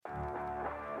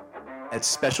At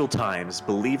special times,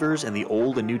 believers in the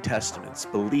Old and New Testaments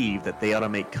believed that they ought to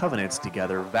make covenants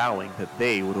together, vowing that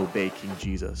they would obey King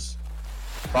Jesus.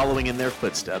 Following in their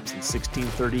footsteps, in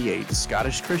 1638,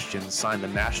 Scottish Christians signed the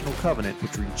National Covenant,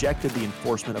 which rejected the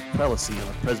enforcement of prelacy on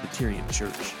the Presbyterian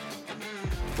Church.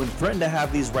 When threatened to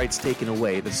have these rights taken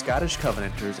away, the Scottish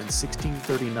Covenanters in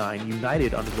 1639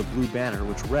 united under the Blue Banner,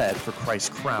 which read, "For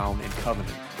Christ's crown and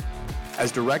covenant."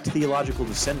 As direct theological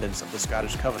descendants of the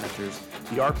Scottish Covenanters,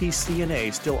 the RPCNA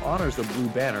still honors the Blue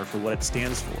Banner for what it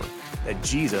stands for, that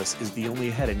Jesus is the only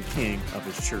head and king of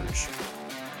his church.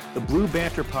 The Blue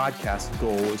Banter podcast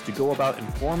goal is to go about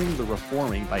informing the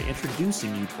reforming by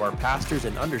introducing you to our pastors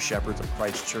and under-shepherds of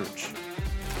Christ's church.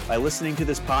 By listening to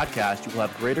this podcast, you will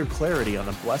have greater clarity on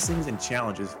the blessings and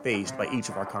challenges faced by each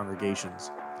of our congregations.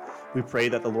 We pray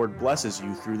that the Lord blesses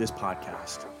you through this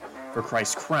podcast, for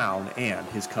Christ's crown and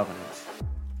his covenant.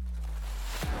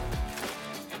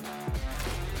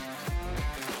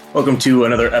 Welcome to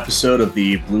another episode of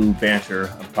the Blue Banter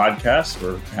podcast.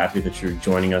 We're happy that you're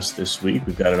joining us this week.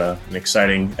 We've got an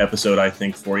exciting episode, I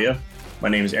think, for you. My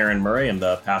name is Aaron Murray. I'm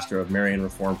the pastor of Marian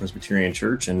Reformed Presbyterian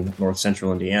Church in North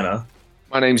Central Indiana.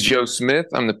 My name's Joe Smith.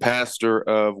 I'm the pastor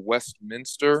of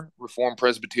Westminster Reformed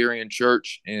Presbyterian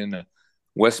Church in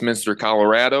Westminster,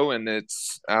 Colorado, and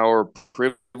it's our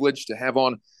privilege to have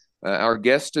on our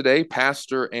guest today,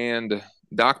 Pastor and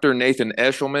Dr. Nathan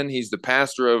Eshelman. He's the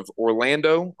pastor of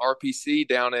Orlando RPC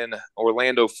down in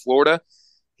Orlando, Florida.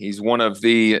 He's one of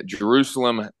the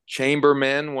Jerusalem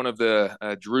Chambermen, one of the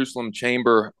Jerusalem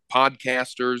Chamber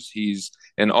podcasters. He's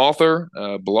an author,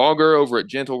 a blogger over at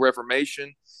Gentle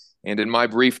Reformation. And in my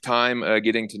brief time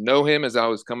getting to know him as I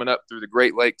was coming up through the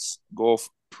Great Lakes Gulf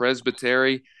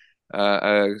Presbytery,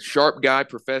 a sharp guy,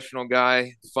 professional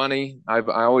guy, funny. I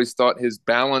always thought his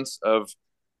balance of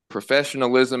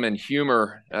professionalism and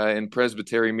humor in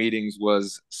presbytery meetings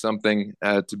was something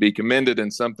to be commended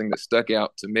and something that stuck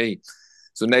out to me.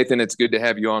 So Nathan, it's good to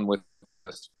have you on with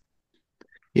us.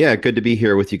 Yeah, good to be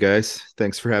here with you guys.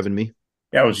 Thanks for having me.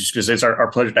 Yeah, it's our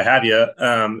pleasure to have you.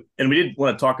 And we did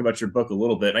want to talk about your book a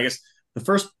little bit. And I guess the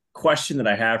first question that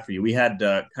I have for you, we had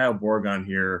Kyle Borg on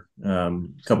here a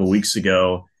couple of weeks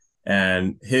ago,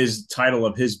 and his title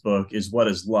of his book is "What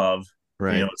Is Love?"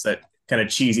 Right. You know, it's that kind of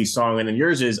cheesy song. And then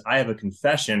yours is "I Have a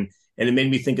Confession." And it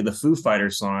made me think of the Foo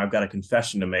Fighters song, "I've Got a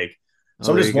Confession to Make."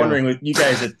 So I'm just wondering, with you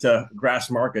guys at Grass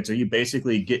Markets, are you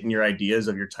basically getting your ideas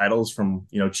of your titles from,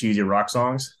 cheesy rock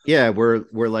songs? Yeah, we're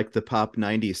like the pop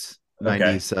 90s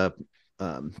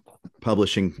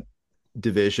publishing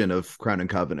division of Crown and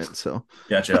Covenant. So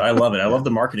gotcha. I love it. I love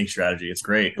the marketing strategy. It's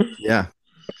great. Yeah,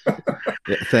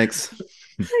 thanks.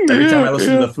 Every time I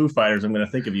listen to the Foo Fighters, I'm going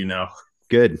to think of you now.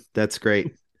 Good. That's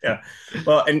great. Yeah.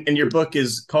 Well, and your book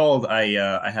is called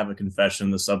I Have a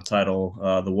Confession, the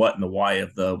subtitle, the what and the why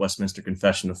of the Westminster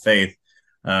Confession of Faith.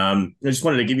 I just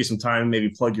wanted to give you some time, maybe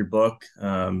plug your book,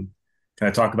 kind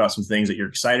of talk about some things that you're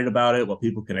excited about it, what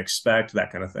people can expect,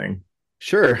 that kind of thing.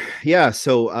 Sure. Yeah.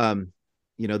 So,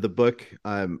 the book,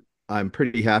 I'm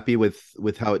pretty happy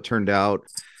with how it turned out.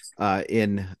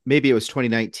 In maybe it was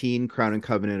 2019, Crown and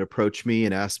Covenant approached me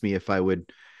and asked me if I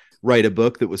would write a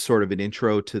book that was sort of an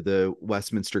intro to the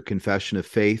Westminster Confession of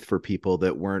Faith for people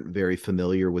that weren't very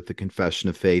familiar with the Confession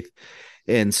of Faith.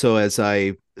 And so as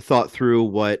I thought through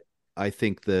what I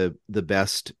think the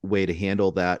best way to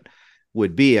handle that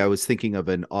would be, I was thinking of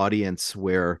an audience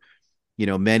where,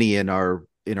 many in our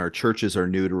churches are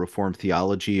new to Reformed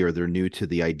theology, or they're new to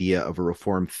the idea of a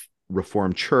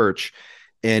Reformed church.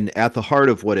 And at the heart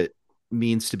of what it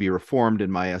means to be Reformed, in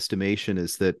my estimation,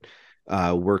 is that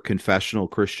we're confessional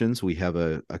Christians. We have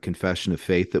a confession of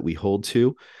faith that we hold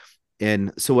to.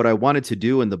 And so what I wanted to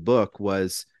do in the book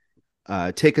was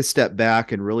take a step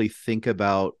back and really think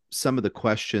about some of the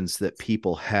questions that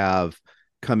people have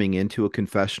coming into a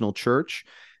confessional church.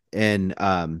 And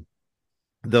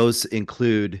those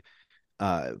include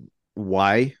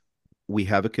why we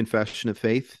have a confession of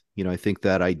faith. I think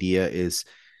that idea is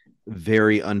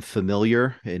very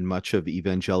unfamiliar in much of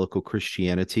evangelical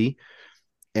Christianity.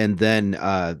 And then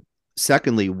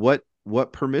secondly, what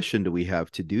permission do we have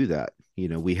to do that?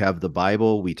 We have the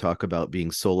Bible. We talk about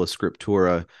being sola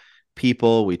scriptura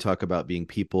people. We talk about being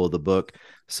people of the book.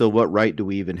 So what right do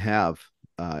we even have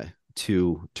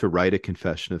to write a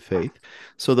confession of faith?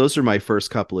 So those are my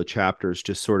first couple of chapters,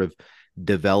 just sort of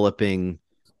developing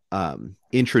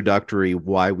introductory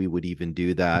why we would even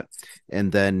do that.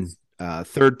 And then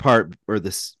third part, or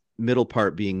this middle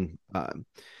part, being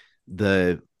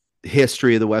the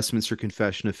history of the Westminster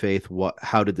Confession of Faith.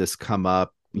 How did this come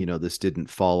up? This didn't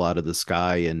fall out of the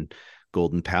sky in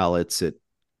golden pallets. It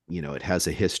has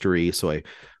a history. So I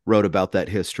wrote about that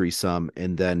history some.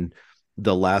 And then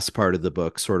the last part of the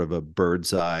book sort of a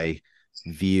bird's eye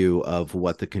view of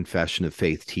what the confession of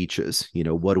faith teaches.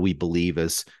 What do we believe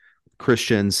as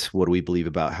Christians? What do we believe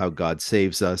about how God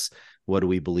saves us? What do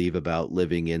we believe about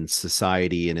living in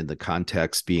society and in the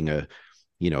context being a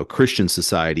Christian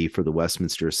society for the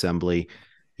Westminster Assembly?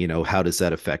 How does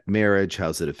that affect marriage? How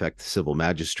does it affect the civil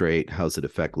magistrate? How does it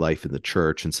affect life in the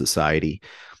church and society?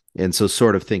 And so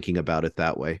sort of thinking about it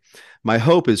that way. My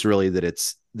hope is really that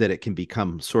it can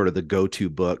become sort of the go-to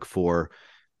book for,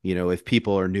 if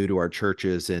people are new to our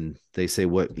churches and they say,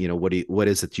 what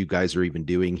is it you guys are even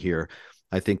doing here?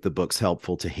 I think the book's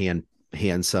helpful to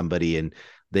hand somebody and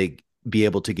they be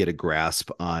able to get a grasp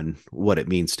on what it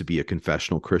means to be a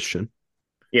confessional Christian.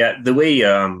 Yeah, the way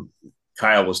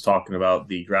Kyle was talking about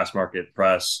the Grassmarket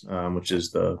Press, which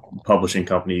is the publishing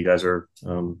company you guys are,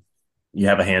 you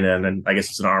have a hand in, and I guess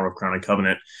it's an arm of Crown and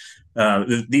Covenant.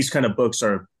 These kind of books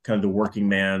are kind of the working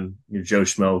man, Joe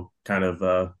Schmo kind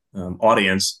of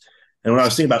audience. And when I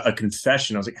was thinking about a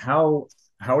confession, I was like, how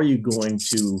are you going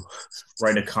to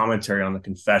write a commentary on the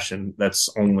confession that's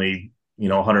only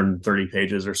 130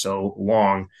 pages or so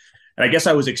long? And I guess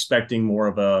I was expecting more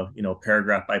of a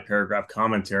paragraph by paragraph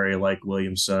commentary like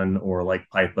Williamson or like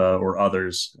Pipa or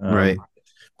others. Right.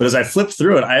 But as I flipped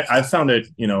through it, I found it,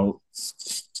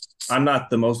 I'm not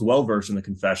the most well versed in the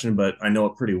confession, but I know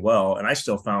it pretty well, and I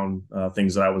still found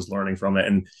things that I was learning from it.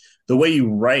 And the way you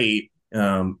write,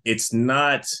 it's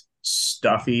not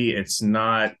stuffy, it's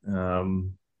not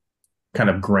kind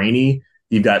of grainy.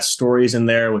 You've got stories in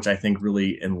there, which I think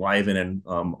really enliven and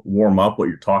warm up what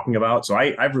you're talking about. So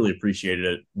I've really appreciated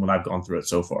it when I've gone through it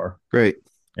so far. Great.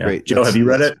 Yeah. Great. Joe, have you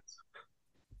read it?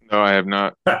 No, I have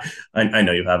not. I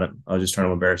know you haven't. I was just trying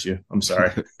to embarrass you. I'm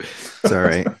sorry. It's all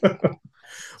right.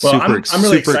 Well, I'm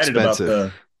really excited expensive.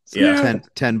 about the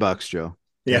 $10, Joe.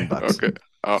 $10. Okay.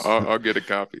 I'll get a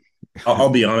copy. I'll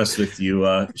be honest with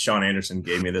you. Sean Anderson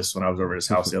gave me this when I was over at his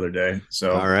house the other day.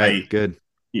 So all right, good.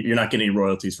 You're not getting any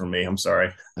royalties from me. I'm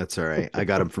sorry. That's all right. I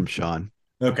got them from Sean.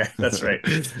 Okay, that's right.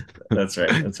 That's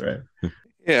right.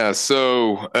 Yeah.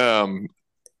 So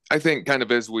I think kind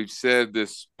of as we've said,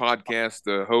 this podcast,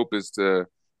 the hope is to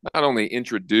not only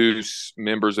introduce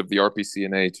members of the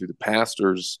RPCNA to the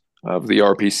pastors of the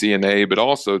RPCNA, but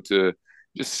also to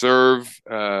just serve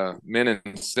men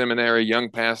in seminary, young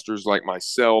pastors like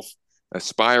myself,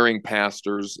 aspiring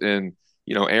pastors. And,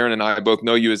 Aaron and I both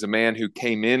know you as a man who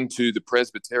came into the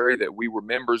presbytery that we were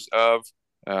members of,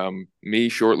 me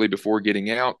shortly before getting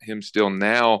out, him still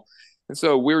now. And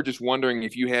so we were just wondering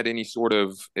if you had any sort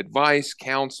of advice,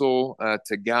 counsel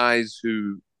to guys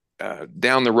who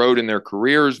down the road in their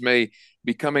careers may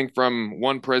be coming from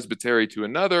one presbytery to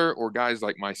another, or guys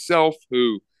like myself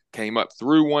who came up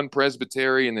through one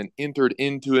presbytery and then entered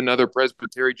into another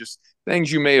presbytery, just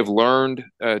things you may have learned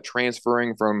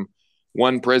transferring from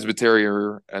one presbytery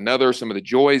or another, some of the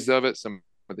joys of it, some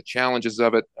of the challenges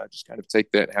of it. Just kind of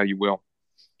take that how you will.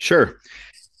 Sure.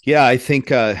 Yeah, I think,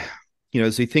 as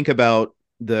we think about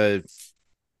the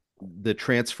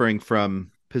transferring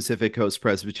from Pacific Coast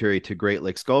Presbytery to Great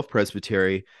Lakes Gulf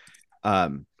Presbytery,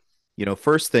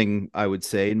 first thing I would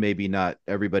say, and maybe not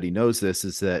everybody knows this,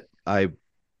 is that I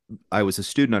was a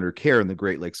student under care in the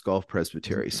Great Lakes Gulf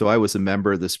Presbytery. So I was a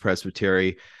member of this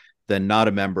presbytery, then not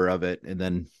a member of it, and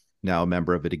then now a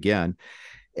member of it again.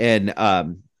 And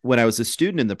when I was a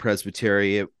student in the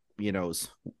presbytery, it was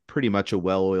pretty much a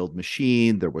well-oiled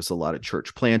machine. There was a lot of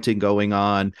church planting going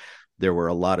on. There were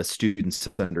a lot of students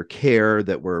under care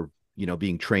that were,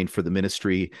 being trained for the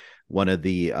ministry. One of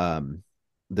the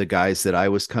guys that I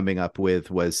was coming up with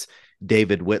was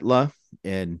David Whitla.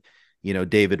 And,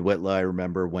 David Whitla, I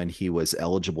remember when he was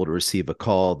eligible to receive a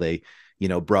call, they,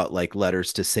 brought like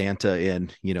letters to Santa in,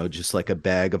 just like a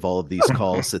bag of all of these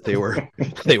calls that they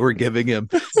were giving him,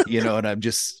 and I'm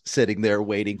just sitting there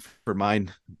waiting for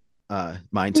mine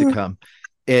to come.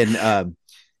 And,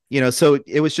 so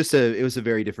it was a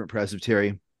very different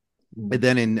presbytery. And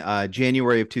then in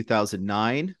January of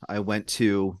 2009, I went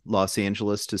to Los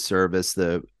Angeles to serve as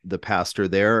the pastor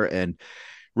there, and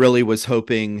really was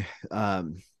hoping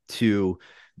to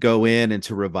go in and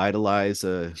to revitalize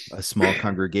a small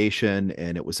congregation.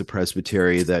 And it was a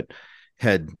presbytery that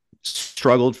had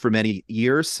struggled for many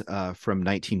years, from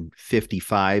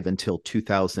 1955 until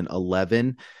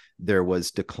 2011. There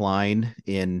was decline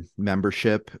in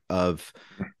membership of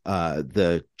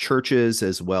the churches,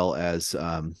 as well as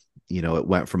it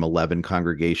went from 11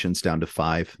 congregations down to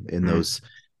 5 in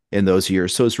those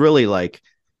years. So it's really like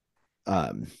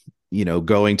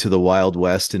going to the Wild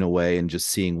West in a way, and just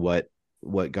seeing what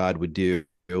God would do.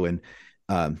 And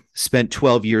spent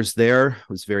 12 years there.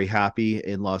 Was very happy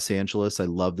in Los Angeles. I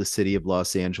love the city of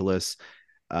Los Angeles.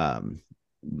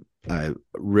 I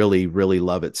really, really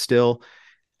love it still.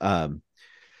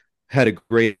 Had a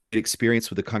great experience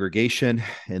with the congregation.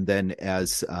 And then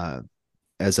as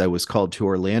I was called to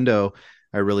Orlando,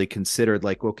 I really considered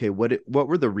like, okay, what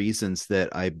were the reasons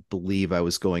that I believe I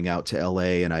was going out to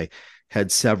LA? And I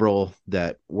had several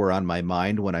that were on my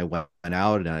mind when I went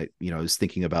out. And I was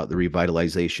thinking about the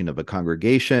revitalization of a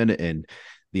congregation and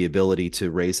the ability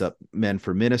to raise up men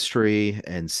for ministry.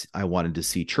 And I wanted to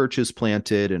see churches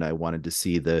planted, and I wanted to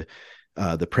see the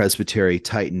presbytery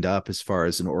tightened up as far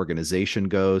as an organization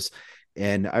goes.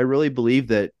 And I really believe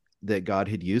that God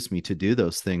had used me to do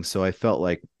those things. So I felt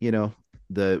like,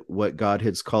 what God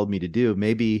has called me to do,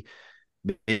 maybe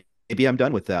I'm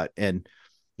done with that. And,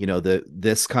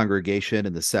 this congregation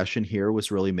and the session here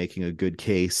was really making a good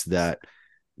case that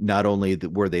not only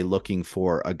were they looking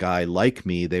for a guy like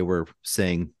me, they were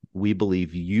saying, we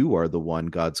believe you are the one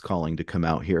God's calling to come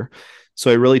out here.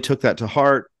 So I really took that to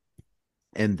heart,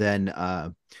 and then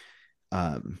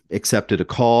accepted a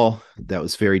call that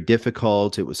was very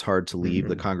difficult. It was hard to leave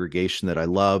the congregation that I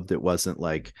loved. It wasn't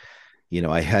like,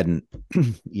 I hadn't,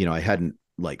 I hadn't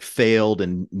like failed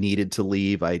and needed to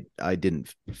leave. I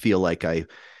didn't feel like I,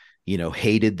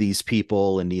 hated these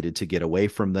people and needed to get away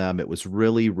from them. It was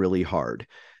really, really hard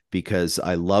because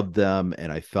I loved them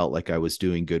and I felt like I was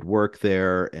doing good work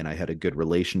there and I had a good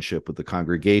relationship with the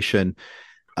congregation.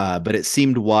 But it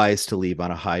seemed wise to leave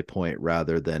on a high point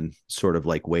rather than sort of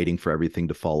like waiting for everything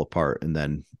to fall apart and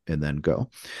then go.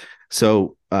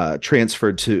 So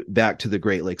transferred back to the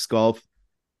Great Lakes Golf.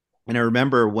 And I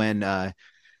remember when I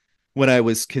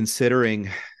was considering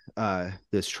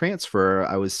this transfer,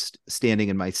 I was standing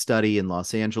in my study in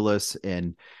Los Angeles,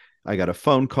 and I got a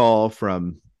phone call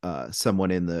from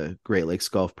someone in the Great Lakes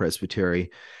Golf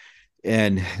Presbytery.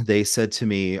 And they said to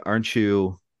me, aren't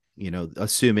you,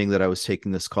 assuming that I was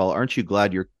taking this call, aren't you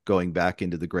glad you're going back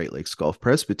into the Great Lakes Golf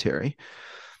Presbytery?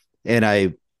 And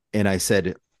I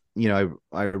said,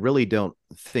 I really don't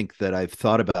think that I've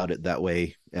thought about it that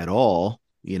way at all.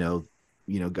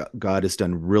 God has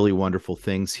done really wonderful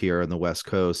things here on the West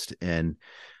Coast. And,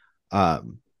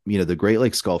 the Great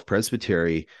Lakes Golf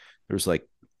Presbytery, there's like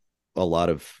a lot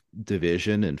of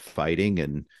division and fighting,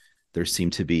 and there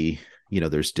seemed to be,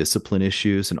 there's discipline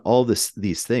issues and all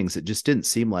these things. It just didn't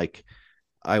seem like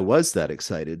I was that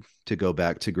excited to go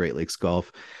back to Great Lakes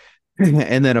Golf.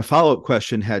 And then a follow-up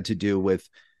question had to do with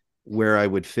where I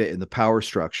would fit in the power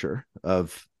structure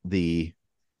of the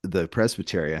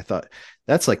presbytery. I thought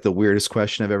that's like the weirdest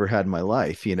question I've ever had in my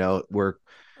life.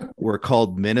 We're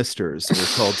called ministers,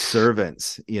 we're called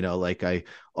servants. Like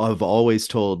I've always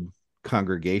told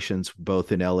congregations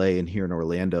both in LA and here in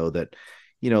Orlando that,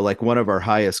 like one of our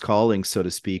highest callings, so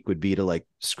to speak, would be to like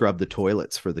scrub the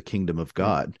toilets for the kingdom of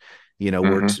God.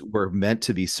 We're meant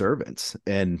to be servants,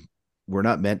 and we're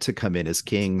not meant to come in as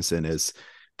kings and as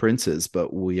princes,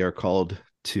 but we are called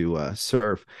to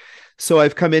serve. So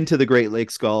I've come into the Great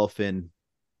Lakes Golf, and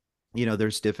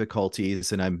there's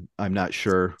difficulties, and I'm not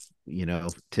sure,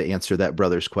 to answer that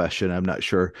brother's question, I'm not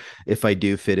sure if I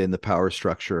do fit in the power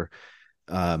structure.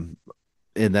 And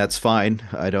that's fine.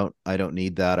 I don't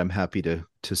need that. I'm happy to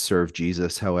serve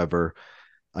Jesus however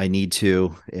I need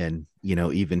to. And,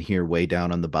 even here way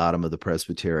down on the bottom of the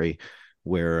presbytery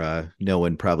where no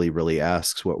one probably really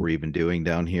asks what we're even doing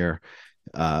down here.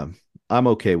 I'm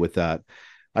okay with that.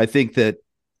 I think that,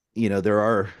 there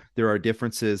are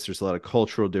differences. There's a lot of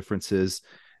cultural differences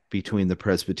between the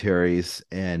presbyteries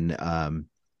and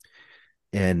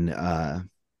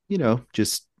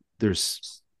just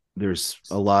there's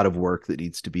a lot of work that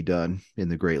needs to be done in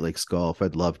the Great Lakes Golf.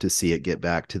 I'd love to see it get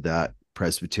back to that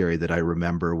presbytery that I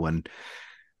remember when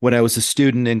I was a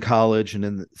student in college and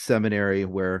in the seminary,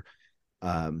 where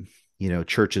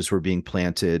churches were being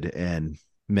planted and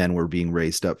men were being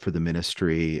raised up for the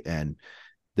ministry, and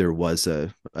there was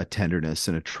a tenderness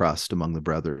and a trust among the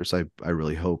brothers. I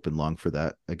really hope and long for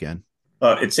that again.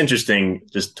 It's interesting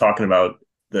just talking about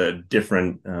the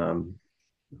different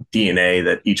DNA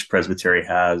that each presbytery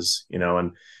has,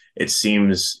 and it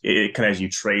seems it kind of, as you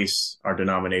trace our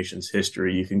denomination's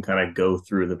history, you can kind of go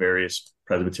through the various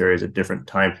presbyteries at different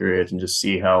time periods and just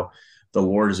see how the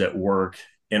Lord is at work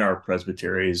in our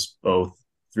presbyteries, both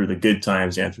through the good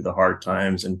times and through the hard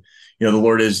times. And, the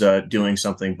Lord is doing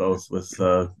something both with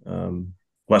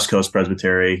West Coast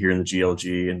Presbytery here in the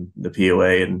GLG and the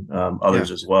POA and others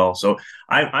as well. So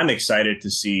I'm excited to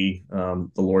see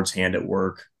the Lord's hand at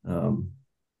work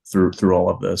through all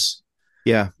of this.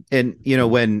 Yeah. And,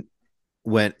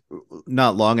 when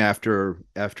not long after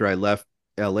I left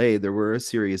LA, there were a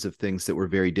series of things that were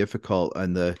very difficult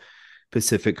on the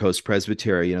Pacific Coast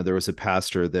Presbytery. There was a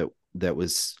pastor that that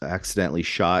was accidentally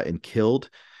shot and killed.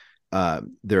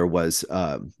 There was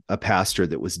a pastor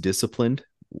that was disciplined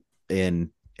and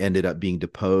ended up being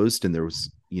deposed, and there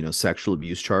was, sexual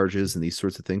abuse charges and these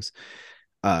sorts of things.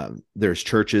 There's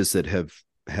churches that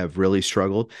have really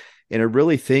struggled, and I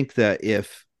really think that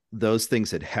if those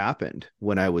things had happened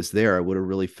when I was there, I would have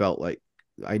really felt like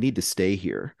I need to stay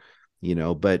here,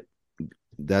 but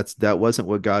that wasn't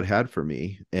what God had for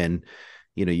me. And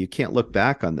you can't look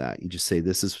back on that. You just say,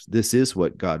 this is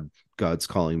what God's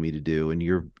calling me to do, and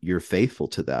you're faithful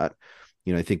to that.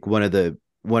 I think one of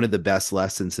the best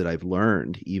lessons that I've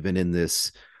learned, even in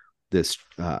this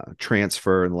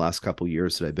transfer in the last couple of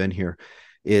years that I've been here,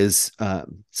 is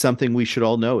something we should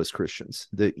all know as Christians,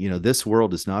 that this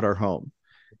world is not our home.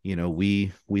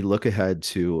 We look ahead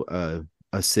to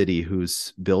a city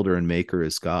whose builder and maker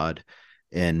is God,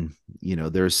 and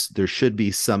there should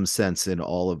be some sense in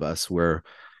all of us where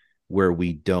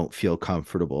we don't feel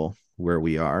comfortable where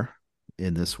we are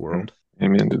in this world.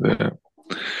 Amen to that.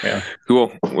 Yeah.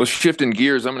 Cool. Well, shifting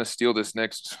gears, I'm going to steal this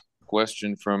next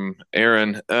question from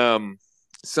Aaron.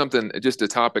 Just a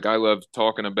topic I love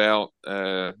talking about.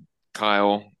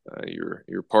 Kyle,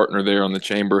 your partner there on the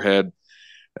chamber, had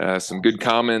some good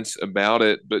comments about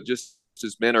it, but just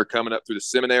as men are coming up through the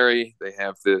seminary, they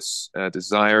have this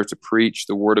desire to preach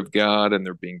the word of God, and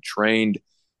they're being trained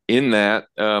in that.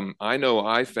 I know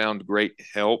I found great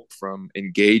help from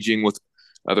engaging with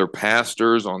other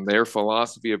pastors on their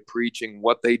philosophy of preaching,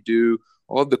 what they do.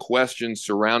 All of the questions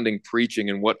surrounding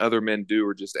preaching and what other men do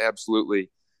are just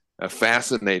absolutely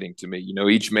fascinating to me.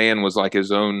 Each man was like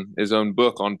his own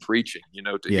book on preaching,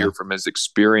 to hear from his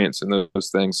experience and those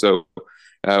things. So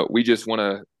we just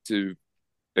want to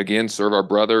again serve our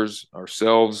brothers,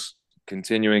 ourselves,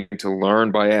 continuing to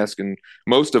learn by asking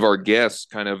most of our guests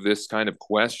kind of this kind of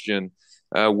question.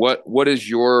 What is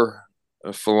your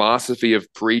philosophy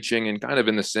of preaching, and kind of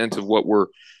in the sense of what we're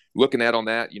looking at on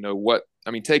that,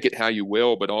 take it how you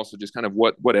will, but also just kind of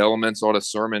what elements ought a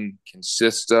sermon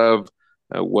consist of.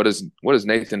 What is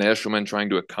Nathan Eshelman trying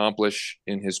to accomplish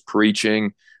in his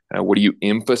preaching? What do you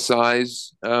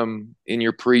emphasize in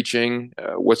your preaching?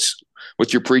 What's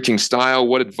your preaching style?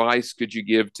 What advice could you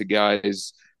give to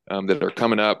guys that are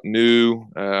coming up new,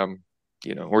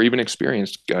 or even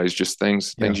experienced guys, just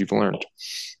things you've learned?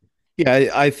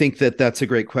 Yeah, I think that's a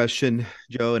great question,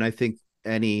 Joe. And I think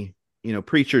any,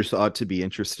 preachers ought to be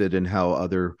interested in how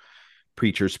other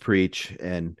preachers preach.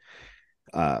 And,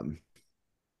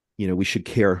 we should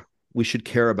care. We should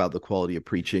care about the quality of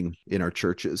preaching in our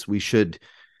churches. We should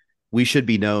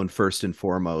be known first and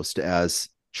foremost as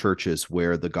churches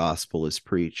where the gospel is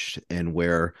preached, and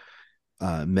where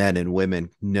men and women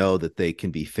know that they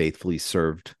can be faithfully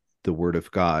served the word of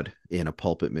God in a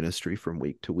pulpit ministry from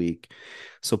week to week.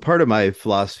 So part of my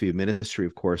philosophy of ministry,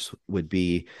 of course, would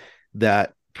be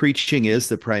that preaching is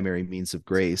the primary means of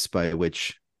grace by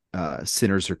which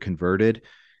sinners are converted.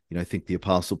 I think the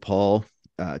Apostle Paul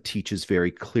teaches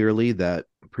very clearly that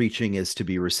preaching is to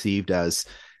be received as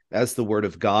the word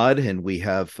of God, and we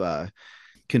have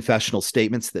confessional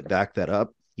statements that back that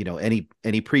up.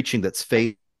 Any preaching that's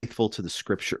faithful to the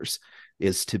scriptures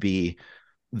is to be,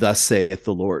 thus saith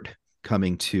the Lord,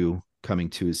 coming to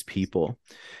his people.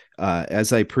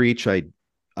 As I preach,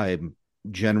 I'm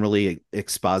generally an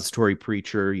expository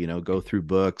preacher, go through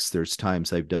books. There's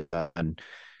times I've done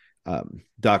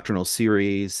doctrinal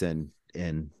series and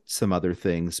some other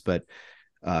things, but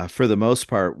for the most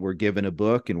part, we're given a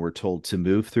book and we're told to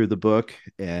move through the book.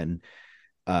 And,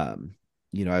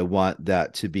 I want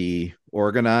that to be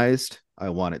organized. I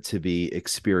want it to be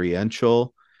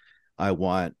experiential. I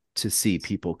want to see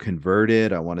people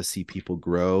converted. I want to see people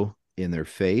grow in their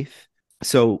faith.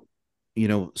 So,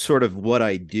 sort of what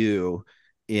I do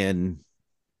in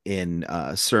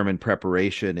sermon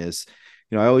preparation is,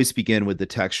 I always begin with the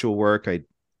textual work.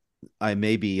 I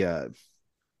may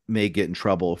get in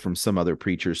trouble from some other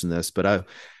preachers in this, but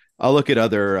I'll look at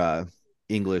other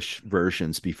English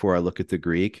versions before I look at the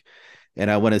Greek,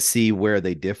 and I want to see where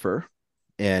they differ.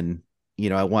 And,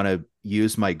 I want to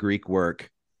use my Greek work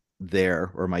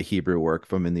there, or my Hebrew work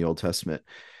from in the Old Testament,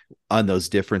 on those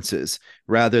differences,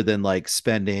 rather than like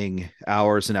spending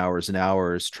hours and hours and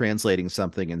hours translating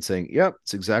something and saying, yep,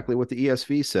 it's exactly what the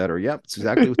ESV said, or yep, it's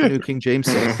exactly what the New King James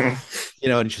said.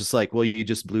 And it's just like, well, you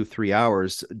just blew 3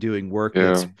 hours doing work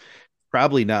that's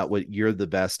probably not what you're the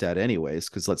best at anyways,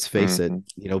 because let's face it,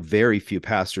 very few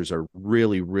pastors are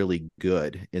really, really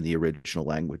good in the original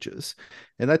languages.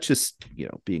 And that's just,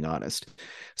 being honest.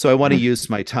 So I want to use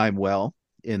my time well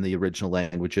in the original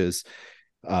languages,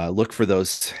 look for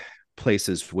those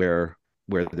places where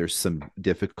there's some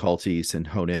difficulties and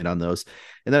hone in on those.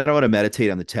 And then I want to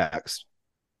meditate on the text.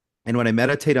 And when I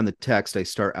meditate on the text, I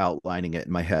start outlining it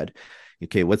in my head.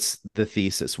 Okay, what's the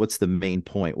thesis? What's the main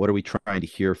point? What are we trying to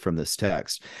hear from this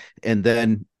text? And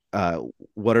then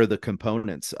what are the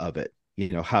components of it?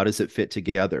 How does it fit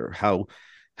together? How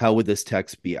would this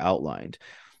text be outlined?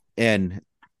 And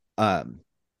um,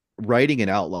 writing an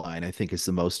outline, I think, is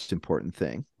the most important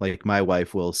thing. Like my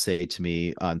wife will say to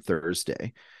me on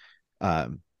Thursday,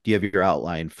 do you have your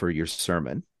outline for your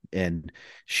sermon? And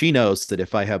she knows that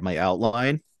if I have my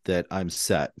outline, that I'm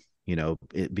set,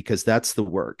 because that's the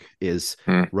work, is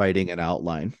writing an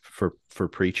outline for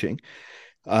preaching.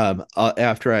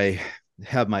 After I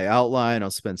have my outline, I'll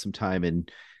spend some time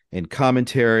in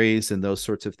commentaries and those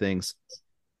sorts of things.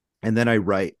 And then I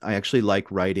write. I actually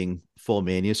like writing full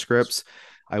manuscripts.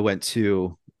 I went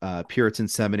to Puritan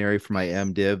Seminary for my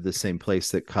MDiv, the same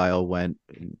place that Kyle went.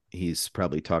 He's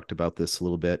probably talked about this a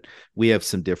little bit. We have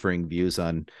some differing views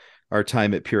on our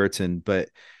time at Puritan, but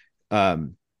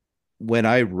when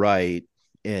I write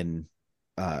in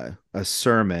a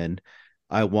sermon,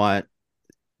 I want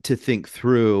to think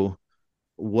through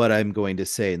what I'm going to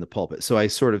say in the pulpit. So I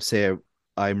sort of say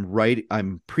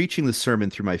I'm preaching the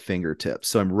sermon through my fingertips.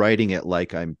 So I'm writing it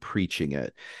like I'm preaching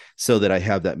it, so that I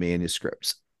have that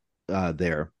manuscript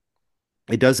there.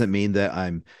 It doesn't mean that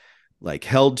I'm like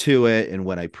held to it. And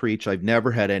when I preach, I've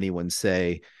never had anyone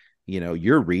say,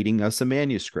 you're reading us a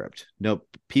manuscript. No,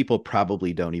 people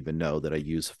probably don't even know that I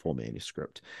use a full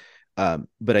manuscript.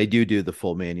 But I do the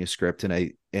full manuscript.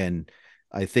 And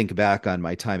I think back on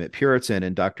my time at Puritan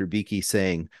and Dr. Beakey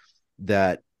saying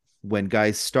that when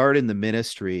guys start in the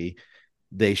ministry,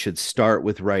 they should start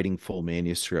with writing full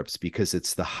manuscripts because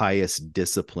it's the highest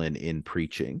discipline in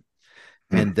preaching.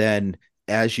 And then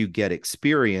as you get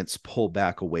experience, pull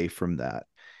back away from that.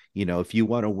 If you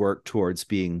want to work towards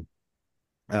being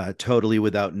totally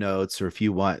without notes, or if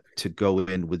you want to go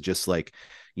in with just like,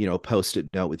 post-it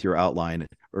note with your outline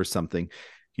or something,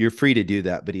 you're free to do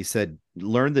that. But he said,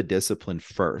 learn the discipline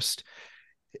first.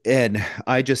 And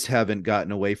I just haven't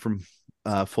gotten away from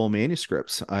full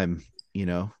manuscripts. I'm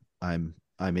an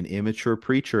immature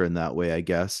preacher in that way, I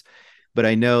guess. But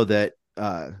I know that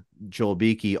Joel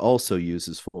Beakey also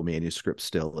uses full manuscripts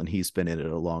still, and he's been in it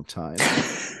a long time.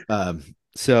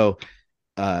 So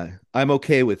I'm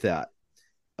okay with that.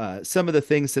 Some of the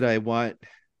things that I want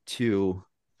to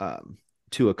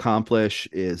accomplish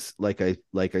is, like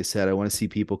I said, I want to see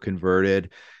people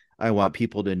converted. I want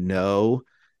people to know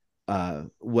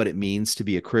what it means to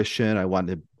be a Christian. I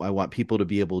want people to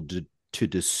be able to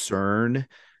discern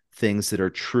things that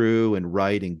are true and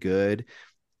right and good.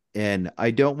 And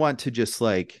I don't want to just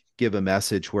like give a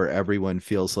message where everyone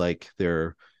feels like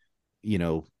they're,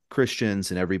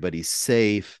 Christians and everybody's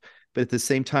safe. But at the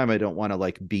same time, I don't want to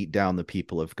like beat down the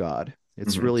people of God.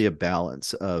 It's really a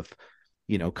balance of,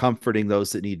 comforting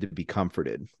those that need to be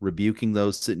comforted, rebuking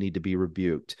those that need to be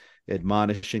rebuked,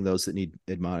 admonishing those that need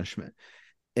admonishment,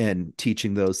 and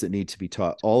teaching those that need to be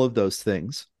taught, all of those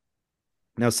things.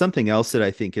 Now, something else that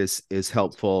I think is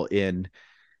helpful in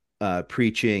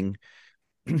preaching,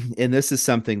 and this is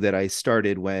something that I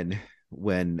started when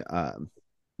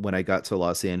I got to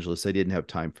Los Angeles. I didn't have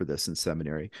time for this in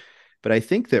seminary, but I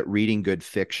think that reading good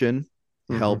fiction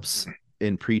helps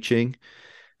in preaching.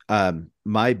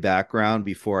 My background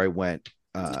before I went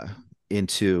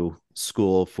into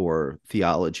school for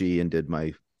theology and did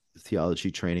my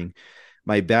theology training,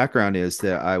 my background is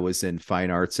that I was in fine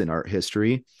arts and art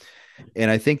history. And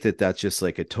I think that that's just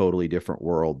like a totally different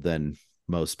world than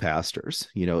most pastors,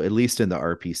 at least in the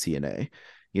RPCNA.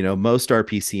 Most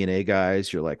RPCNA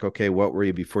guys, you're like, okay, what were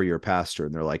you before you were a pastor?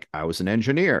 And they're like, I was an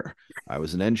engineer. I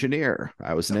was an engineer.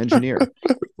 I was an engineer.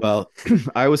 Well,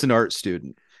 I was an art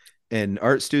student, and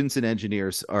art students and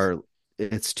engineers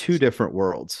it's two different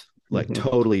worlds, like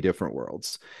totally different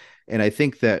worlds. And I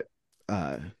think that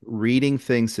reading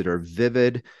things that are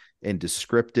vivid and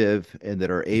descriptive and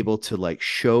that are able to like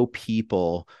show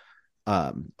people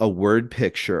a word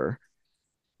picture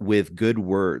with good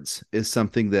words is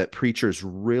something that preachers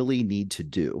really need to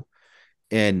do.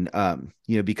 And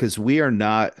because we are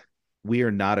not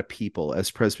a people,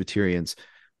 as Presbyterians,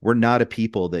 we're not a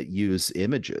people that use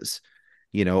images.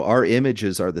 Our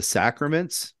images are the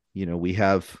sacraments. We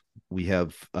have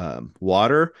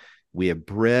water, we have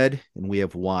bread, and we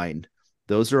have wine.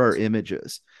 Those are our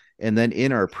images. And then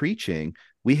in our preaching,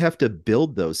 we have to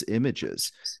build those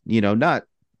images. I'm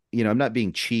not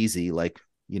being cheesy, like,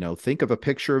 think of a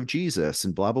picture of Jesus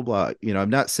and blah, blah, blah. I'm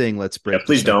not saying let's break. Yeah,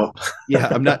 please don't.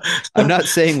 I'm not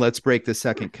saying let's break the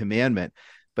second commandment,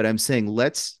 but I'm saying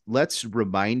let's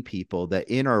remind people that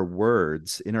in our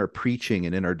words, in our preaching,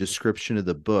 and in our description of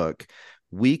the book,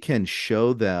 we can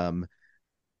show them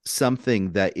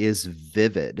something that is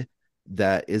vivid,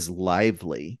 that is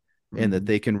lively, and that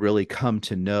they can really come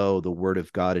to know the word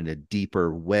of God in a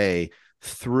deeper way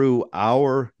through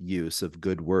our use of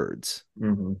good words.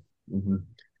 Mm-hmm.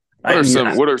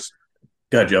 Mm-hmm. What are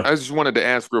Go ahead, Joe. I just wanted to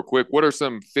ask real quick, what are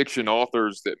some fiction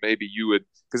authors that maybe you would,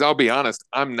 because I'll be honest,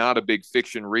 I'm not a big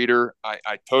fiction reader. I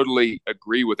totally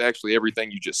agree with actually everything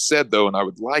you just said, though, and I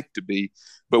would like to be.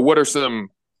 But what are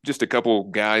just a couple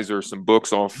guys or some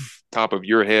books off top of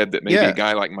your head that maybe a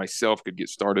guy like myself could get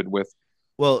started with?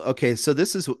 Well, okay, so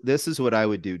this is what I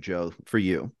would do, Joe, for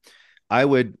you. I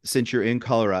would, since you're in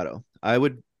Colorado, I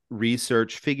would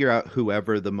figure out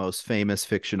whoever the most famous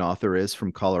fiction author is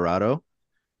from Colorado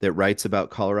that writes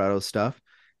about Colorado stuff,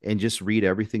 and just read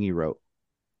everything he wrote.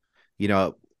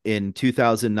 In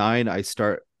 2009,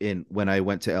 when I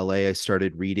went to LA, I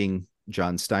started reading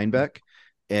John Steinbeck,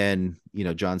 and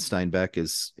John Steinbeck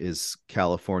is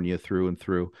California through and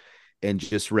through, and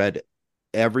just read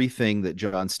everything that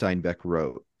John Steinbeck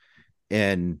wrote,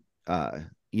 and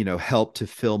helped to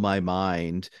fill my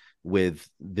mind with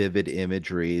vivid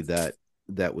imagery that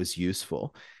was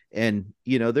useful. And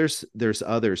there's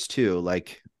others too,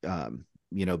 like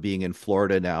being in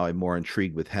Florida now, I'm more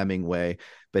intrigued with Hemingway,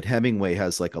 but Hemingway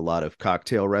has like a lot of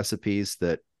cocktail recipes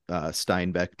that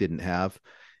Steinbeck didn't have,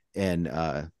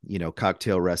 and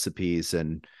cocktail recipes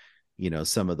and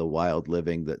some of the wild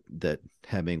living that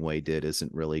Hemingway did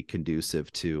isn't really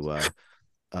conducive to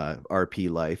RP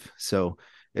life. So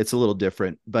it's a little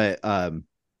different, but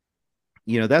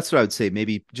that's what I would say.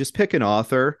 Maybe just pick an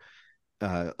author,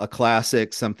 a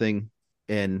classic, something,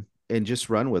 and just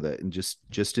run with it, and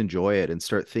just enjoy it, and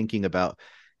start thinking about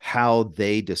how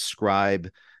they describe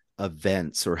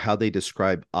events, or how they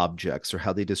describe objects, or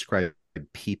how they describe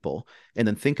people. And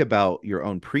then think about your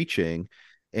own preaching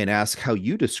and ask how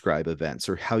you describe events,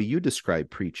 or how you describe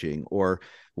preaching. Or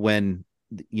when,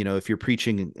 if you're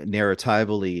preaching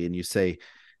narratively, and you say,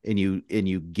 and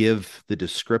you give the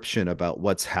description about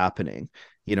what's happening,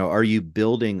 are you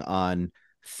building on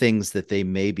things that they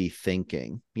may be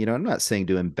thinking? I'm not saying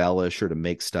to embellish or to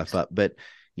make stuff up, but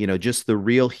just the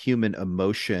real human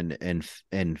emotion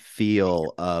and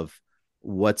feel of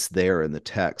what's there in the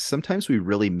text. Sometimes we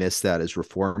really miss that as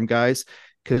Reform guys,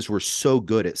 because we're so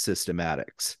good at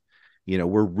systematics.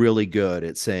 We're really good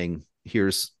at saying,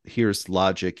 here's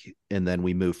logic, and then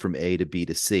we move from A to B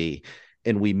to C,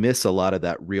 and we miss a lot of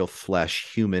that real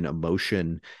flesh human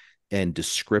emotion and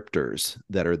descriptors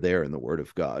that are there in the Word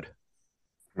of God.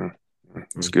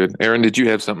 That's good. Aaron, did you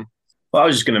have something? Well, I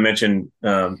was just going to mention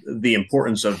the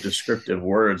importance of descriptive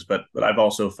words, but I've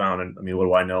also found, and I mean, what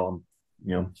do I know?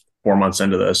 I'm 4 months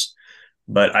into this,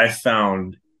 but I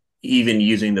found even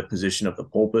using the position of the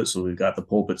pulpit. So we've got the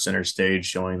pulpit center stage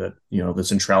showing that the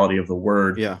centrality of the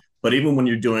word. Yeah. But even when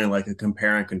you're doing like a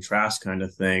compare and contrast kind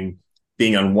of thing,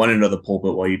 being on one end of the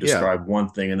pulpit while you describe one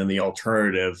thing, and then the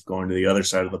alternative going to the other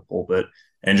side of the pulpit,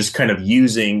 and just kind of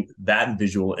using that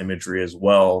visual imagery as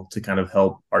well to kind of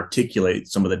help articulate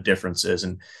some of the differences.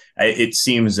 And it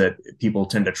seems that people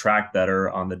tend to track better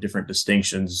on the different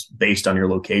distinctions based on your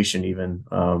location, even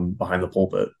behind the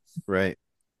pulpit. Right.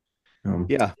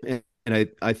 Yeah.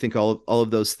 And I think all of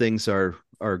those things are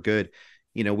good.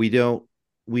 We don't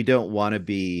want to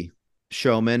be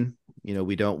showmen.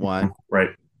 We don't want, right.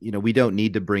 We don't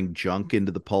need to bring junk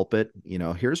into the pulpit.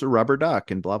 Here's a rubber duck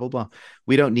and blah, blah, blah.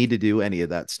 We don't need to do any of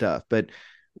that stuff. But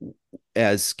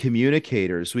as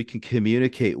communicators, we can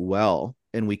communicate well,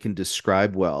 and we can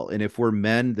describe well. And if we're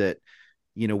men that,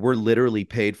 we're literally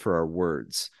paid for our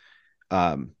words.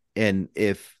 And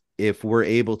if we're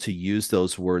able to use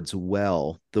those words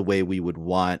well, the way we would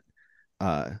want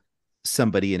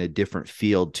somebody in a different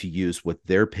field to use what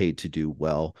they're paid to do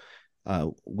well,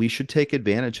 we should take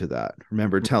advantage of that. I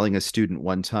remember telling a student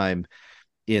one time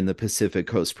in the Pacific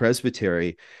Coast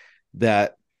Presbytery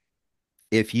that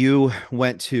if you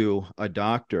went to a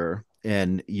doctor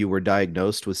and you were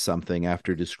diagnosed with something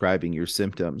after describing your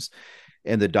symptoms,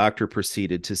 and the doctor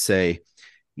proceeded to say,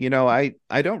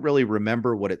 I don't really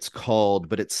remember what it's called,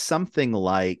 but it's something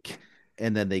like,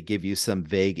 and then they give you some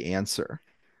vague answer.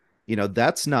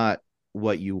 That's not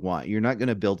what you want. You're not going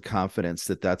to build confidence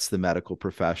that that's the medical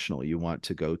professional you want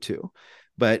to go to.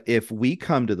 But if we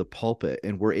come to the pulpit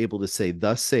and we're able to say,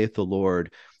 thus saith the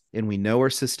Lord, and we know our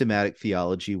systematic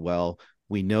theology well,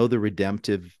 we know the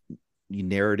redemptive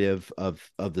narrative of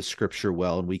the scripture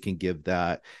well, and we can give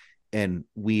that, and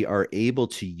we are able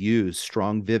to use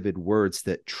strong, vivid words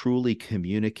that truly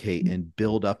communicate and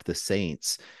build up the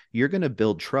saints, you're going to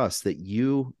build trust that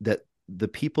the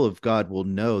people of God will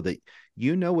know that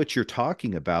you know what you're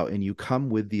talking about, and you come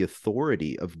with the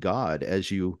authority of God as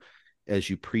you as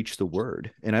you preach the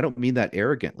word. And I don't mean that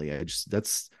arrogantly.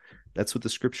 That's what the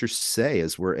scriptures say,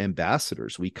 as we're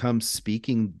ambassadors. We come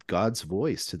speaking God's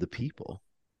voice to the people.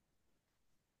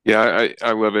 Yeah,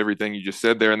 I love everything you just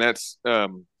said there. And that's,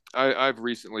 I've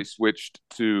recently switched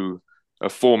to a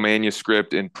full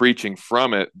manuscript and preaching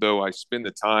from it, though I spend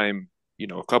the time,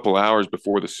 a couple hours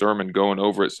before the sermon going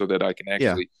over it so that I can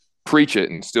actually preach it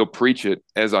and still preach it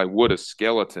as I would a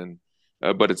skeleton.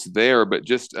 But it's there. But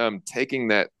just taking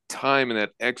that time and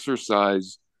that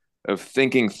exercise of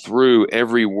thinking through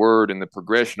every word and the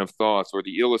progression of thoughts or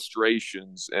the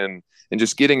illustrations and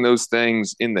just getting those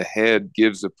things in the head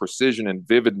gives a precision and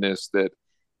vividness that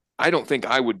I don't think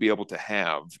I would be able to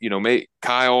have.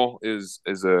 Kyle is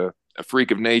a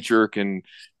freak of nature, can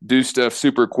do stuff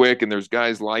super quick, and there's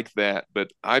guys like that.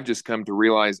 But I've just come to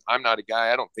realize I'm not a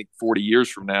guy. I don't think 40 years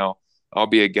from now I'll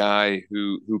be a guy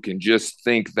who can just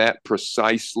think that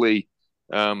precisely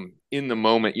in the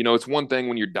moment. It's one thing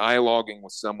when you're dialoguing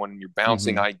with someone and you're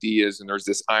bouncing ideas and there's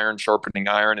this iron sharpening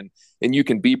iron, and you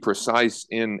can be precise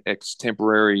in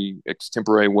extemporary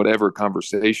whatever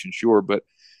conversation, sure, but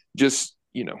just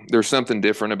there's something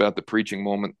different about the preaching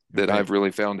moment that I've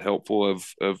really found helpful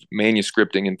of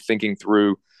manuscripting and thinking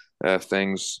through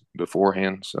things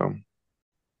beforehand. So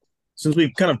since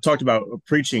we've kind of talked about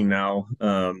preaching now,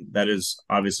 that is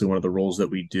obviously one of the roles that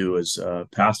we do as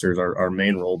pastors, our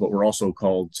main role, but we're also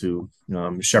called to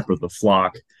shepherd the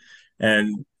flock.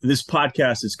 And this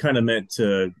podcast is kind of meant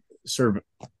to serve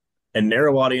a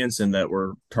narrow audience, in that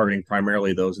we're targeting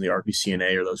primarily those in the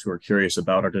RPCNA or those who are curious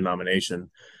about our denomination.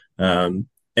 And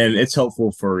it's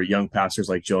helpful for young pastors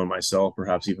like Joe and myself,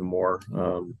 perhaps even more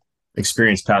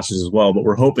experienced pastors as well. But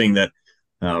we're hoping that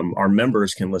our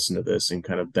members can listen to this and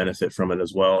kind of benefit from it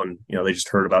as well. And, they just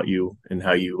heard about you and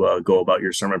how you go about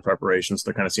your sermon preparations.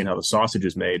 They're kind of seeing how the sausage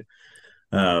is made.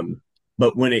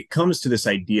 But when it comes to this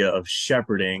idea of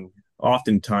shepherding,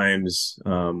 oftentimes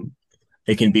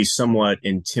it can be somewhat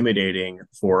intimidating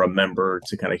for a member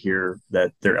to kind of hear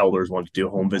that their elders want to do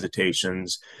home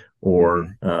visitations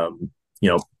or,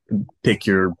 pick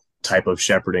your type of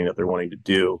shepherding that they're wanting to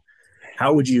do.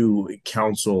 How would you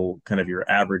counsel kind of your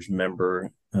average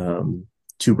member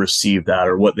to receive that,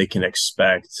 or what they can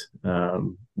expect?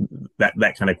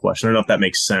 That kind of question. I don't know if that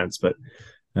makes sense, but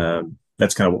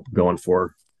that's kind of what we're going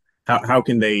for. How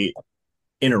can they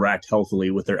interact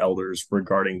healthily with their elders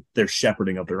regarding their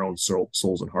shepherding of their own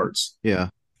souls and hearts? Yeah.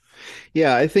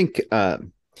 I think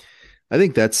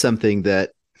that's something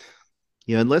that,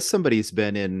 unless somebody's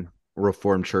been in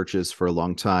Reformed churches for a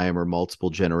long time or multiple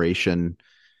generation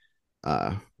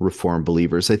Reformed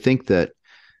believers, I think that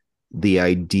the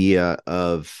idea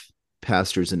of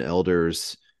pastors and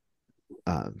elders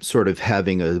sort of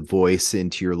having a voice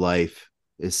into your life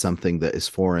is something that is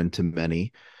foreign to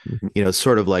many.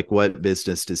 Sort of like, what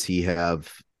business does he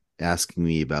have asking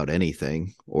me about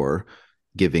anything or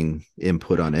giving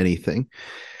input on anything?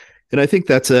 And I think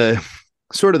that's a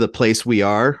sort of the place we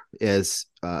are as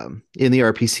in the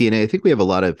RPCNA. I think we have a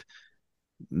lot of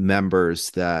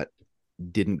members that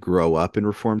didn't grow up in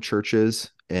Reformed churches,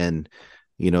 and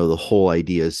the whole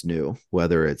idea is new,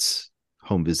 whether it's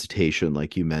home visitation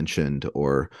like you mentioned,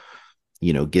 or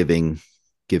giving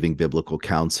biblical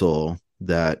counsel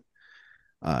that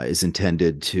is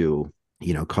intended to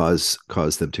cause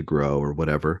them to grow or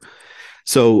whatever.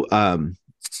 So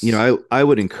I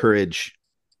would encourage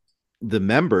the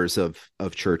members of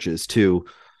churches to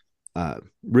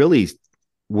really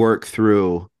work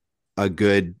through a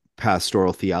good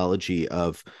pastoral theology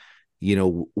of,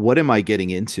 what am I getting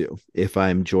into if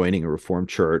I'm joining a Reformed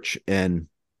church? And,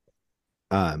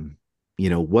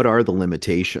 what are the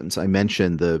limitations? I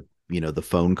mentioned the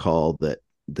phone call that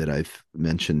I've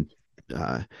mentioned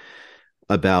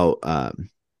about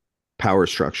power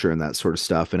structure and that sort of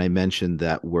stuff. And I mentioned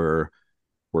that we're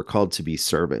called to be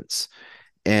servants.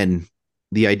 And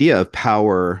the idea of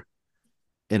power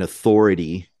and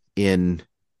authority in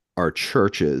our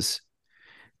churches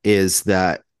is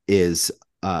the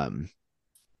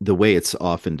way it's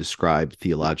often described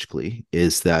theologically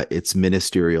is that it's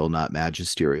ministerial, not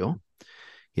magisterial.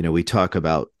 We talk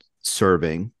about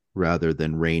serving rather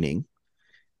than reigning.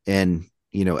 And,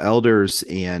 elders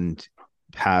and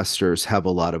pastors have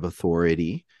a lot of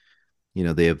authority.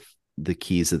 They have the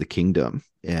keys of the kingdom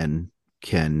and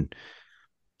can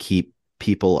keep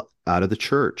people out of the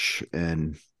church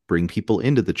and bring people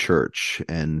into the church,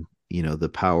 and, the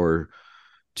power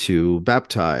to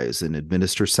baptize and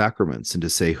administer sacraments and to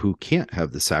say who can't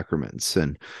have the sacraments.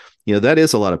 And, that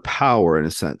is a lot of power in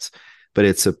a sense, but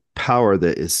it's a power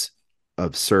that is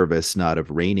of service, not of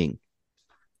reigning.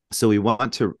 So we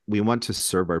want to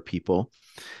serve our people,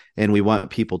 and we want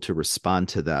people to respond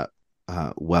to that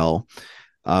well.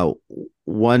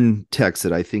 One text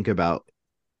that I think about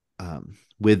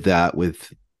with that,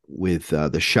 with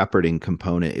the shepherding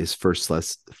component, is First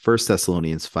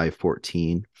Thessalonians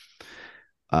 5:14.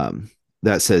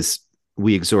 That says,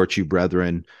 "We exhort you,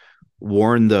 brethren,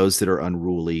 warn those that are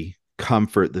unruly,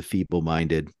 comfort the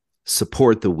feeble-minded,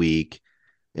 support the weak,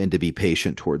 and to be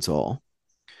patient towards all."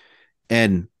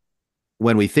 And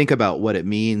when we think about what it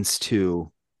means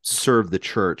to serve the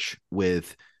church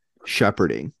with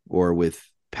shepherding or with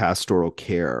pastoral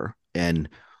care, and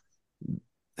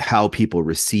how people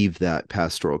receive that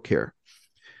pastoral care,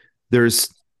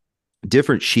 there's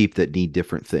different sheep that need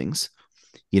different things.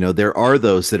 There are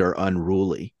those that are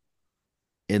unruly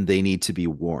and they need to be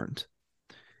warned.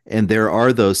 And there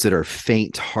are those that are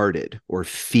faint-hearted or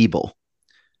feeble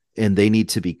and they need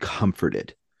to be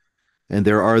comforted. And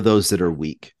there are those that are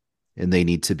weak and they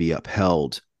need to be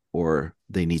upheld or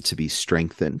they need to be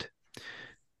strengthened.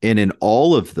 And in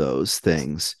all of those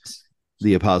things,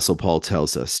 the Apostle Paul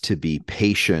tells us to be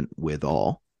patient with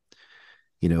all.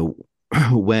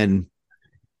 When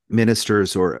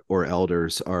ministers or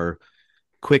elders are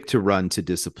quick to run to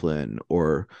discipline,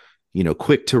 or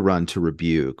quick to run to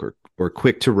rebuke, or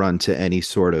quick to run to any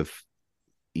sort of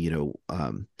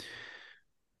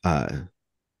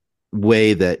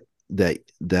way that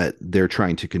they're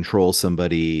trying to control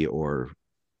somebody, or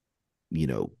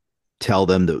tell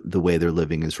them the way they're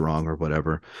living is wrong or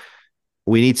whatever,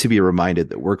 we need to be reminded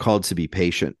that we're called to be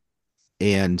patient,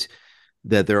 and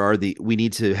that we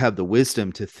need to have the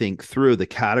wisdom to think through the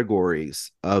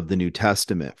categories of the New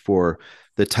Testament for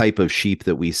the type of sheep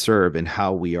that we serve and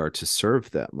how we are to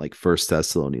serve them, like First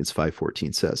Thessalonians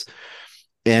 5:14 says.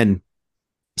 And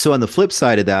so on the flip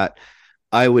side of that,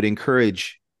 I would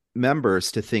encourage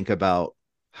members to think about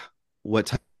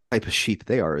what type of sheep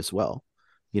they are as well.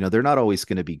 They're not always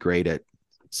going to be great at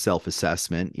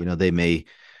self-assessment. They may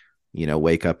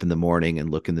wake up in the morning and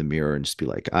look in the mirror and just be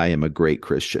like, I am a great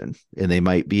Christian. And they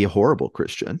might be a horrible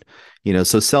Christian.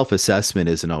 So self-assessment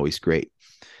isn't always great.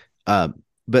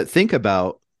 But think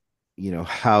about,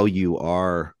 how you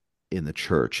are in the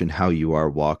church and how you are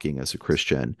walking as a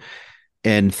Christian.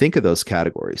 And think of those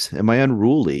categories. Am I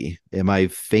unruly? Am I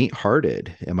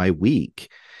faint-hearted? Am I weak?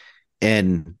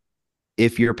 And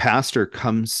if your pastor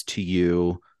comes to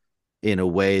you in a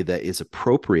way that is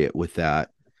appropriate with that,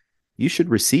 you should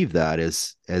receive that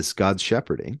as God's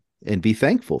shepherding and be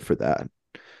thankful for that.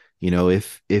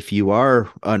 If you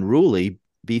are unruly,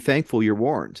 be thankful you're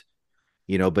warned.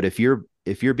 But if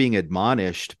you're being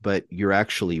admonished, but you're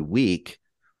actually weak,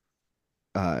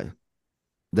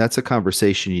 that's a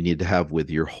conversation you need to have with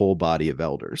your whole body of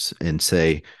elders and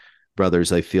say,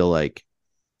 brothers, I feel like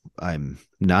I'm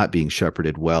not being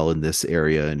shepherded well in this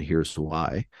area, and here's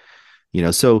why.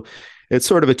 So it's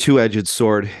sort of a two-edged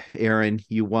sword, Aaron.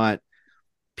 You want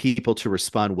people to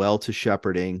respond well to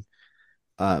shepherding,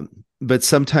 but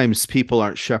sometimes people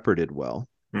aren't shepherded well.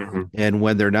 Mm-hmm. And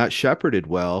when they're not shepherded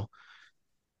well,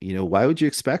 why would you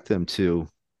expect them to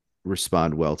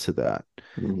respond well to that?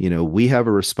 Mm-hmm. We have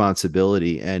a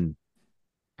responsibility, and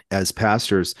as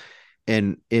pastors,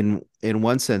 and in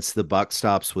one sense, the buck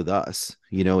stops with us.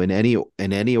 In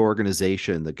any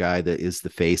organization, the guy that is the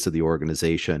face of the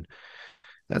organization,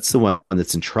 that's the one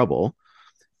that's in trouble.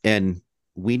 And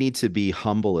we need to be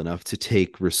humble enough to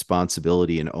take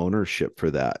responsibility and ownership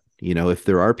for that. If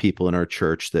there are people in our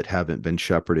church that haven't been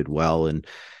shepherded well, and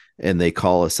they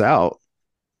call us out,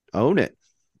 own it,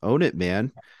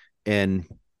 man. And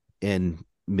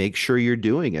make sure you're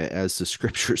doing it as the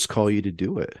scriptures call you to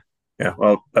do it. Yeah,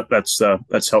 well, that's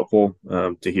helpful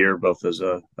to hear, both as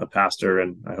a pastor,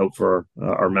 and I hope for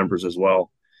our members as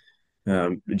well.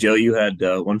 Joe, you had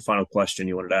one final question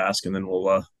you wanted to ask, and then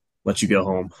we'll let you go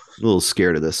home. A little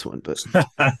scared of this one, but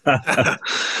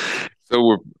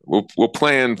so we'll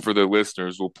plan for the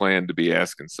listeners. We'll plan to be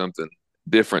asking something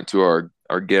different to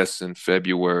our guests in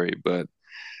February. But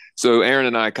so Aaron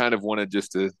and I kind of wanted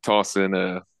just to toss in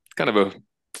a kind of a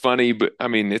funny, but I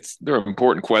mean, they're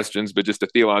important questions, but just a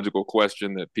theological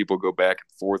question that people go back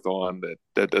and forth on,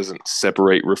 that doesn't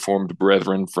separate Reformed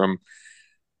brethren from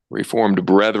Reformed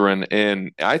brethren.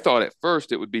 And I thought at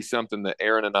first it would be something that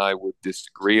Aaron and I would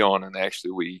disagree on, and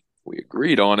actually we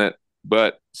agreed on it.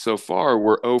 But so far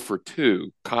we're 0 for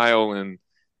 2. Kyle and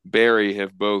Barry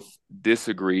have both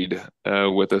disagreed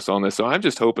with us on this, so I'm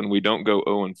just hoping we don't go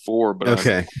 0 and 4. But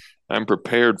okay, I'm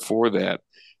prepared for that.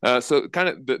 So kind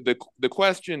of the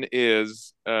question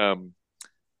is,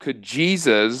 could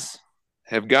Jesus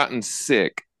have gotten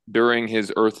sick during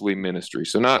his earthly ministry?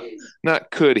 So not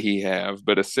could he have,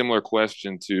 but a similar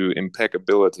question to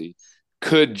impeccability.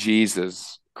 Could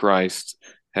Jesus Christ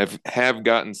have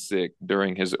gotten sick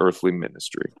during his earthly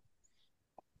ministry?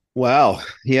 Wow.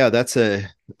 Yeah, that's a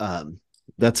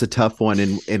tough one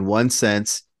in one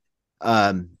sense.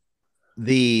 Um,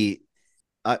 the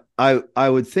I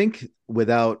would think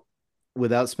without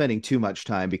spending too much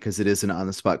time, because it is an on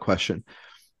the spot question,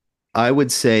 I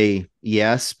would say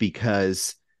yes,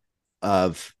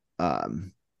 of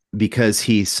because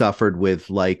he suffered with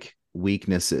like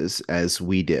weaknesses as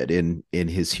we did in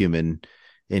his human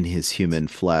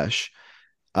flesh.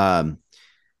 Um,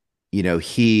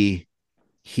 he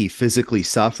physically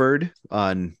suffered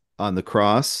on the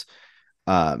cross.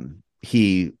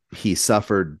 He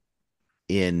suffered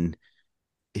in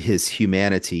his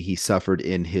humanity. He suffered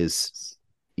in his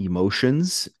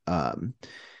emotions. So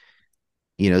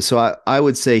I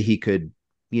would say he could,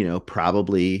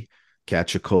 probably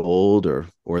catch a cold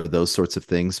or those sorts of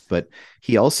things, but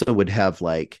he also would have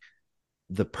like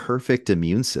the perfect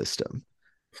immune system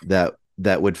that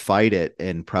would fight it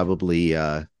and probably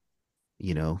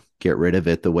get rid of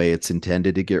it the way it's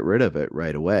intended to get rid of it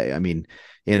right away. I mean,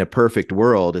 in a perfect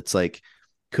world, it's like,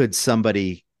 could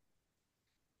somebody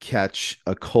catch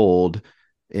a cold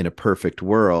in a perfect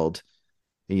world?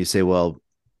 And you say, well,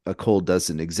 a cold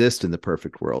doesn't exist in the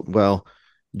perfect world. Well,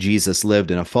 Jesus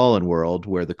lived in a fallen world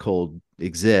where the cold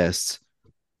exists,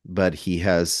 but he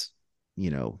has,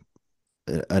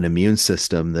 an immune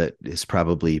system that is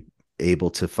probably able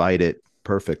to fight it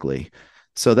perfectly.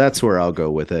 So that's where I'll go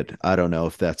with it. I don't know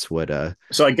if that's what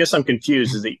So I guess I'm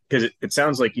confused, is because it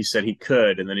sounds like you said he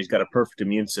could, and then he's got a perfect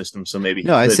immune system, so maybe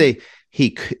no, he I could. say he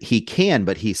can,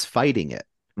 but he's fighting it.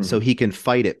 Mhm. So he can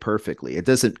fight it perfectly. It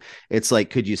doesn't, it's like,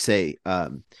 could you say,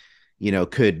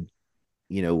 could,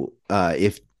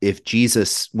 if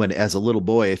Jesus, when as a little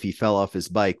boy, if he fell off his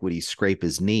bike, would he scrape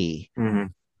his knee?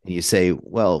 Mhm. And you say,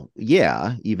 well,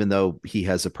 yeah, even though he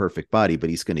has a perfect body, but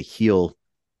he's going to heal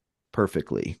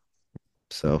perfectly.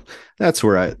 So that's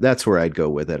where I'd go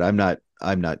with it. I'm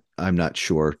not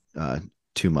sure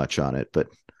too much on it, but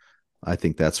I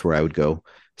think that's where I would go.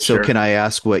 So Sure. can I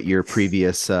ask what your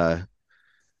previous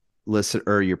listen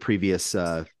or your previous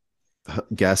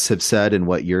guests have said and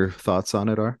what your thoughts on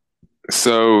it are?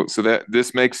 So that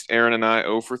this makes Aaron and I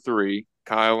 0 for 3.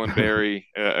 Kyle and Barry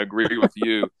agree with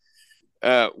you.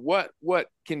 What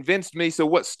convinced me? So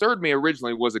what stirred me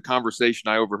originally was a conversation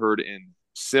I overheard in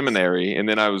seminary, and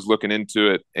then I was looking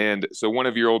into it. And so one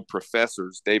of your old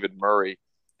professors, David Murray,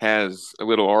 has a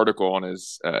little article on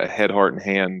his Head, Heart, and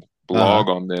Hand blog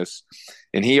on this,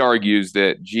 and he argues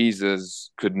that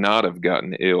Jesus could not have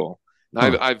gotten ill.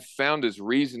 And I've found his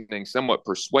reasoning somewhat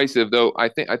persuasive, though. I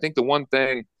think the one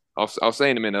thing I'll say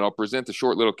in a minute, I'll present the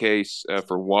short little case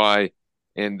for why,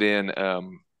 and then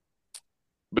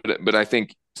but I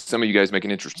think some of you guys make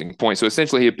an interesting point. So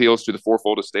essentially, he appeals to the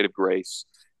fourfold estate of grace.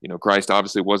 Christ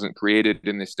obviously wasn't created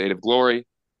in the state of glory,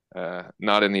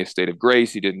 not in the estate of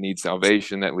grace. He didn't need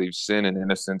salvation. That leaves sin and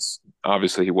innocence.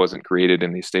 Obviously, he wasn't created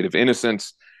in the state of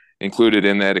innocence. Included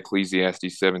in that,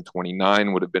 Ecclesiastes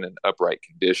 7:29 would have been an upright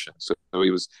condition. So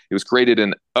he was created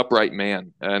an upright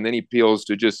man, and then he appeals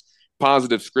to just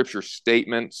positive scripture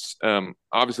statements.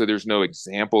 Obviously, there's no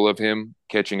example of him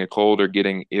catching a cold or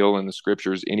getting ill in the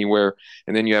scriptures anywhere.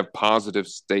 And then you have positive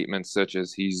statements such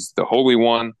as he's the Holy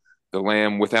One, the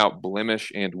Lamb without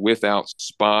blemish and without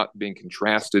spot, being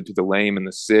contrasted to the lame and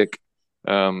the sick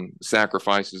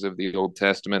sacrifices of the Old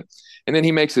Testament. And then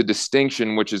he makes a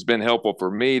distinction, which has been helpful for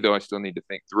me, though I still need to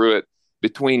think through it,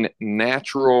 between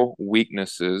natural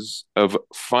weaknesses of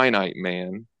finite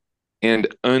man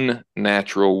and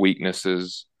unnatural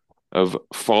weaknesses of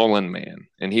fallen man.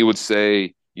 And he would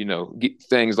say,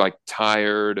 things like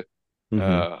tired,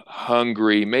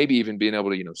 hungry, maybe even being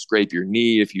able to, scrape your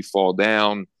knee if you fall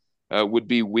down, would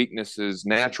be weaknesses,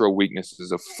 natural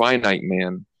weaknesses of finite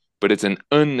man, but it's an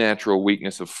unnatural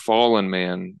weakness of fallen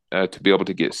man to be able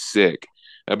to get sick.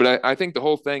 But I think the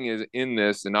whole thing is in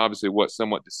this, and obviously what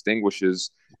somewhat distinguishes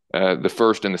the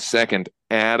first and the second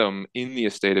Adam in the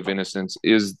estate of innocence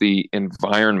is the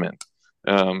environment.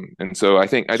 And so I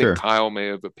think Sure. Kyle may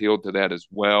have appealed to that as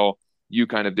well. You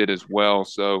kind of did as well.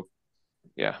 So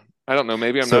yeah, I don't know.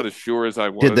 Maybe I'm not as sure as I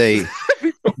was.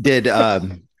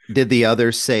 Did the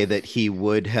others say that he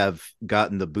would have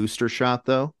gotten the booster shot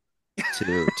though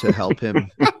to help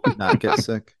him not get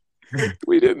sick?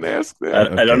 We didn't ask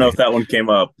that. I don't know if that one came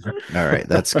up. All right,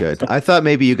 that's good. I thought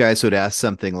maybe you guys would ask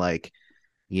something like,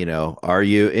 are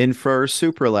you in for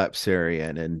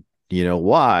supralapsarian, and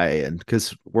why? And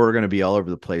because we're going to be all over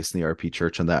the place in the RP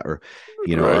church on that, or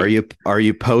right. are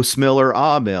you post mill or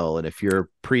ah mill, and if you're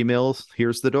pre mill,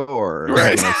 here's the door,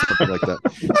 right? Something like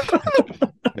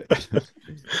that.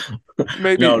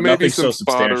 maybe nothing some so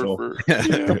substantial.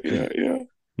 yeah.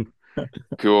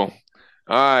 Cool.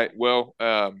 All right. Well,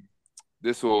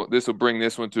 this will bring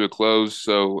this one to a close.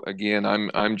 So again,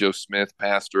 I'm Joe Smith,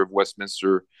 pastor of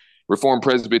Westminster Reformed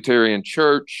Presbyterian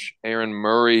Church. Aaron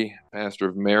Murray, pastor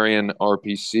of Marion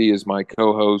RPC, is my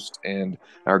co-host, and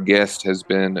our guest has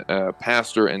been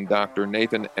Pastor and Dr.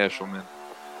 Nathan Eshelman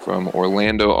from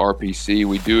Orlando RPC.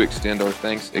 We do extend our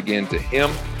thanks again to him,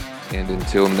 and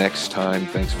until next time,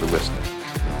 thanks for listening.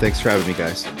 Thanks for having me,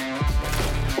 guys.